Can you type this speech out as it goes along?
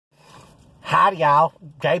Howdy, y'all.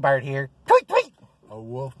 Jaybird here. Tweet, tweet. A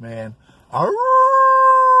wolf man. And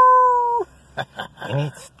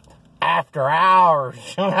it's after hours.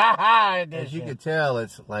 As you can tell,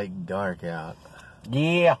 it's like dark out.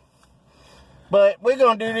 Yeah. But we're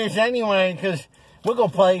going to do this anyway because we're going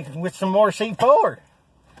to play with some more C4.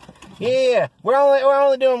 Yeah. We're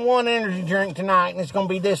only doing one energy drink tonight, and it's going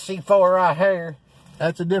to be this C4 right here.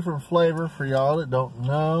 That's a different flavor for y'all that don't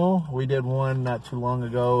know. We did one not too long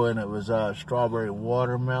ago, and it was a strawberry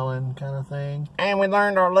watermelon kind of thing. And we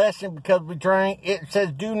learned our lesson because we drank. It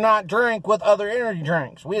says do not drink with other energy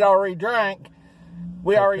drinks. We'd already drank.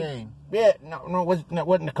 Cocaine. Yeah, no, it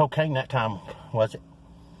wasn't the cocaine that time, was it?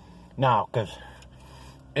 No, because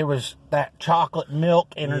it was that chocolate milk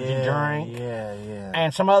energy drink. Yeah.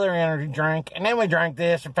 And some other energy drink. And then we drank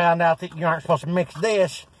this and found out that you aren't supposed to mix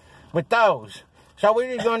this with those. So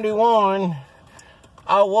we're just going to do one.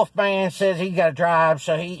 Old Wolfman says he's got to drive,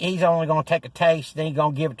 so he's only going to take a taste, then he's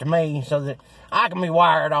going to give it to me so that I can be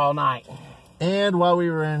wired all night. And while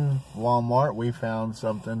we were in Walmart, we found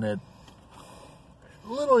something that a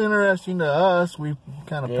little interesting to us. We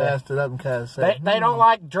kind of passed it up and kind of said, They don't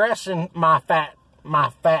like dressing my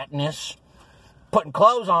fatness, putting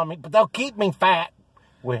clothes on me, but they'll keep me fat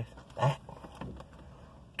with that.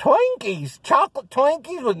 Twinkies, chocolate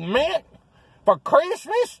Twinkies with mint. For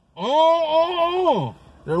Christmas?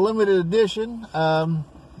 They're limited edition. Don't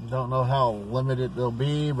know how limited they'll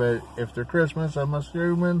be, but if they're Christmas, I'm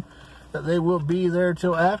assuming that they will be there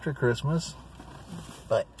till after Christmas.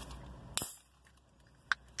 But,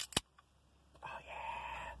 oh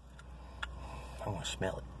yeah, I'm gonna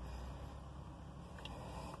smell it.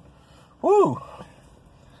 Woo,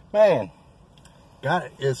 man. Got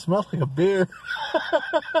it. It smells like a beer.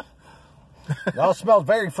 It all smells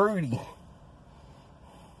very fruity.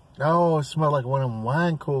 Oh, it smells like one of them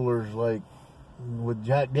wine coolers, like with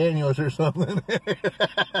Jack Daniels or something.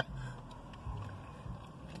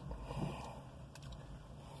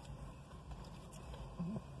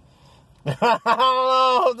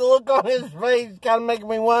 Oh, the look on his face is kind of making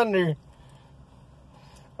me wonder.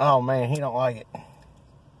 Oh man, he don't like it.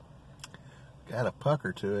 Got a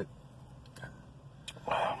pucker to it.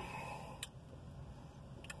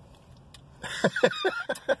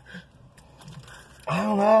 I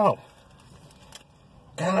don't know.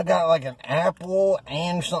 Kind of got like an apple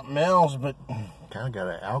and something else, but Kind of got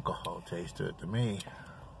an alcohol taste to it to me.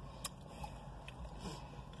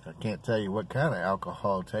 I can't tell you what kind of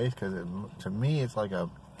alcohol taste, because to me it's like a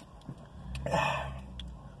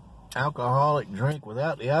alcoholic drink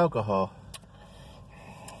without the alcohol.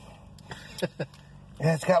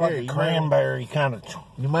 yeah, it's got like a cranberry kind of.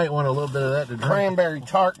 You might want a little bit of that to drink. Cranberry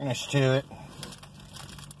tartness to it.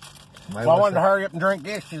 Well, I wanted to hurry up and drink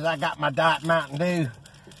this because I got my Diet Mountain Dew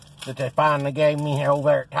that they finally gave me over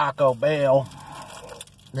there at Taco Bell.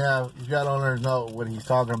 Now, you got on there to know what he's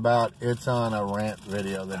talking about. It's on a rant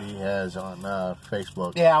video that he has on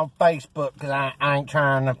Facebook. Yeah, on Facebook, because I ain't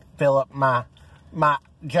trying to fill up my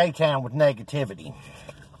J-Town with negativity.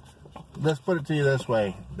 Let's put it to you this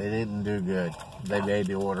way. They didn't do good. They made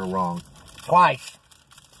the order wrong. Twice.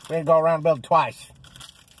 We had to go around the building twice.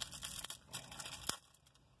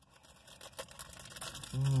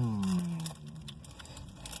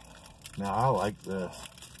 Now, I like this.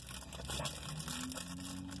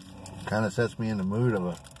 Kind of sets me in the mood of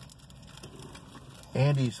a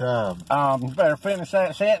Andy's. Better finish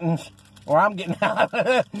that sentence, or I'm getting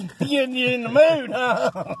getting you in the mood,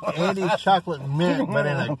 huh? Andy's chocolate mint, but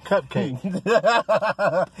in a cupcake.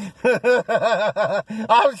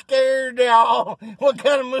 I'm scared, y'all. What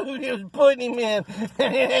kind of mood he was putting him in,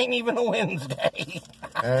 and it ain't even a Wednesday.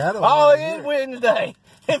 Hey, I don't Oh, it is Wednesday.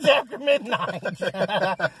 It's after midnight.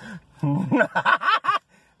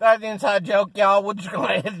 That's an inside joke, y'all. We're just going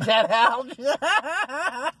to edit that out.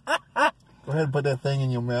 Go ahead and put that thing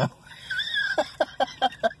in your mouth.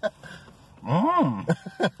 I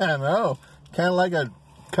know. Kind of like a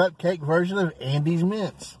cupcake version of Andy's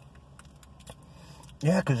Mints.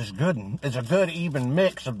 Yeah, because it's good. It's a good even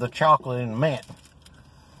mix of the chocolate and the mint.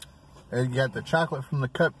 And you got the chocolate from the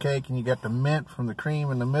cupcake, and you got the mint from the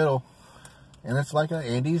cream in the middle. And it's like an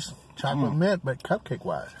Andy's chocolate mint, but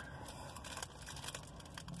cupcake-wise.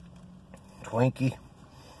 Twinkie,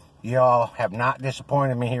 y'all have not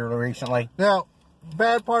disappointed me here recently. Now,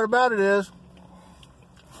 bad part about it is,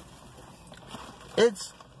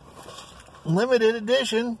 it's limited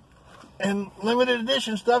edition, and limited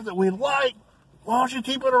edition stuff that we like, why don't you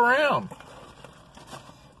keep it around?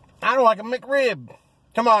 I don't like a McRib.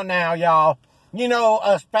 Come on now, y'all. You know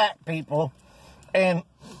us fat people, and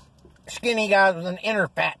skinny guys with an inner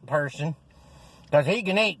fat person, because he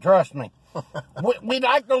can eat, trust me. we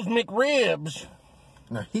like those McRibs.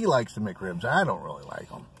 Now, he likes the McRibs. I don't really like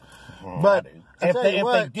them. But if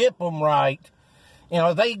they dip them right, you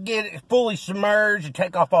know, they get it fully submerged and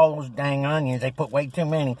take off all those dang onions. They put way too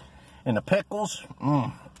many. And the pickles,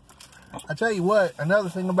 I tell you what, another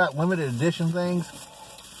thing about limited edition things,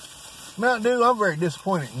 Mountain Dew, I'm very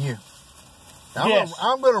disappointed in you.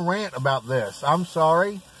 I'm going to rant about this. I'm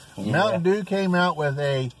sorry. Yeah. Mountain Dew came out with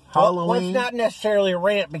a Halloween. Well, it's not necessarily a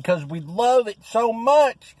rant because we love it so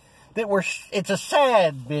much that it's a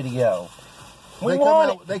sad video.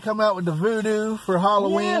 They come out with the voodoo for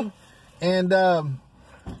Halloween, and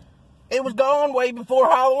it was gone way before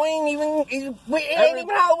Halloween. It ain't even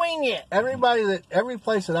Halloween yet. Every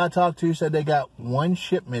place that I talked to said they got one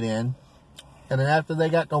shipment in, and then after they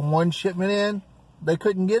got the one shipment in, they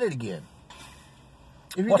couldn't get it again.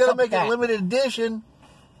 If you're gonna make it limited edition,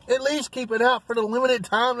 at least keep it out for the limited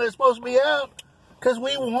time that it's supposed to be out, because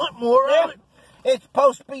we want more of it. It's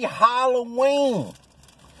supposed to be Halloween.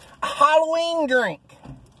 A Halloween drink.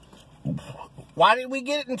 Why did we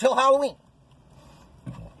get it until Halloween?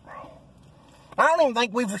 I don't even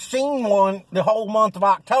think we've seen one the whole month of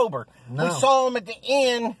October. No. We saw them at the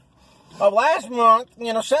end of last month,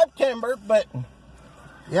 September, but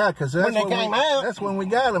yeah, because that's when they came out. That's when we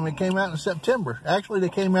got them. It came out in September. Actually, they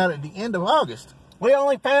came out at the end of August. We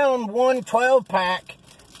only found one 12-pack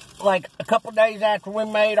like a couple days after we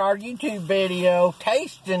made our YouTube video,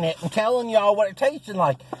 tasting it and telling y'all what it tasted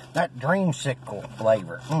like. That dreamsicle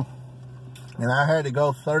flavor. And I had to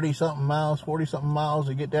go 30-something miles, 40-something miles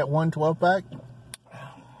to get that one 12-pack.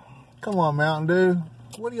 Come on, Mountain Dew.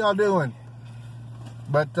 What are y'all doing?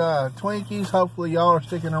 But Twinkies, hopefully y'all are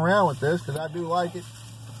sticking around with this, because I do like it.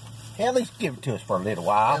 Yeah, at least give it to us for a little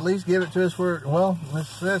while. At least give it to us for, well,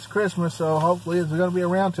 it's Christmas, so hopefully it's going to be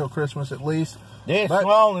around till Christmas at least. This will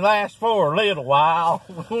only last for a little while.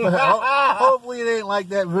 Hopefully it ain't like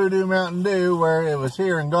that Voodoo Mountain Dew where it was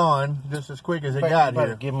here and gone just as quick as it got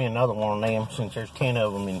here. Give me another one of them since there's 10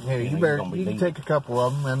 of them. Yeah, you can take a couple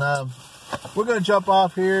of them. And we're going to jump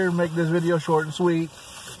off here and make this video short and sweet.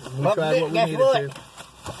 We tried what we needed to.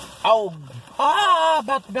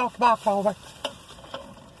 About to knock the box over.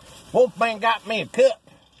 Wolfman got me a cup.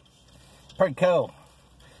 Pretty cool.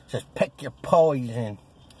 It says, pick your poison.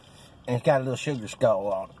 And it's got a little sugar skull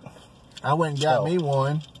on it. I went and got me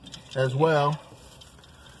one as well.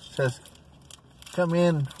 It says, come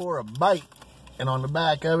in for a bite. And on the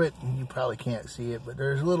back of it, you probably can't see it, but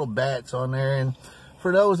there's little bats on there. And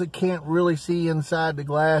for those that can't really see inside the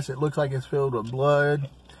glass, it looks like it's filled with blood.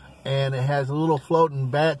 And it has little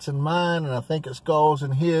floating bats in mine, and I think it's skulls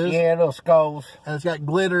in his. Yeah, little skulls. And it's got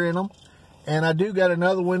glitter in them. And I do got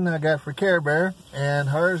another one I got for Care Bear, and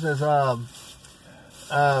hers is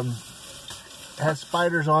has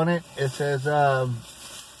spiders on it. It says, oh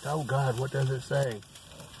God, what does it say?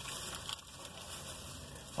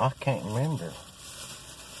 I can't remember.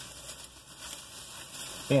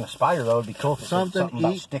 Being a spider, though, would be cool if it said something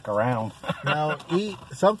about stick around. No,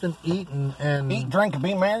 something eating and... Eat, drink, and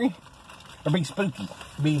be merry? Or be spooky?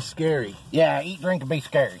 Be scary. Yeah, eat, drink, and be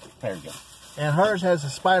scary. There you go. And hers has a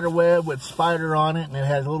spider web with spider on it, and it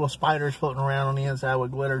has little spiders floating around on the inside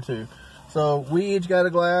with glitter, too. So, we each got a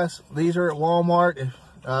glass. These are at Walmart.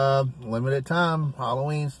 Limited time,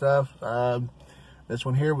 Halloween stuff. This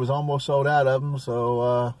one here was almost sold out of them,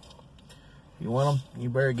 so... you want them, you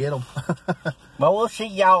better get them. Well, we'll see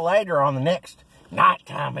y'all later on the next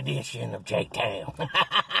nighttime edition of J-Town.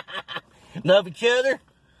 Love each other?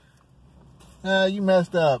 You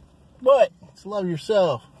messed up. What? It's love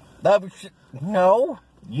yourself. No.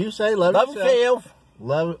 You say love yourself.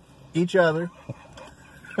 Love each other.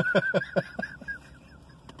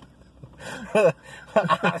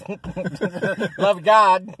 Love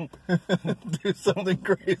God. Do something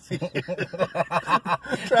crazy.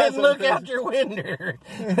 Just look out your window.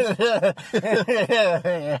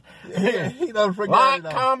 He don't forget. Like,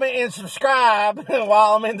 comment, and subscribe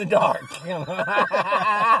while I'm in the dark.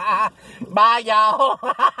 Bye, y'all.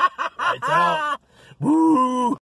 It's out. Woo.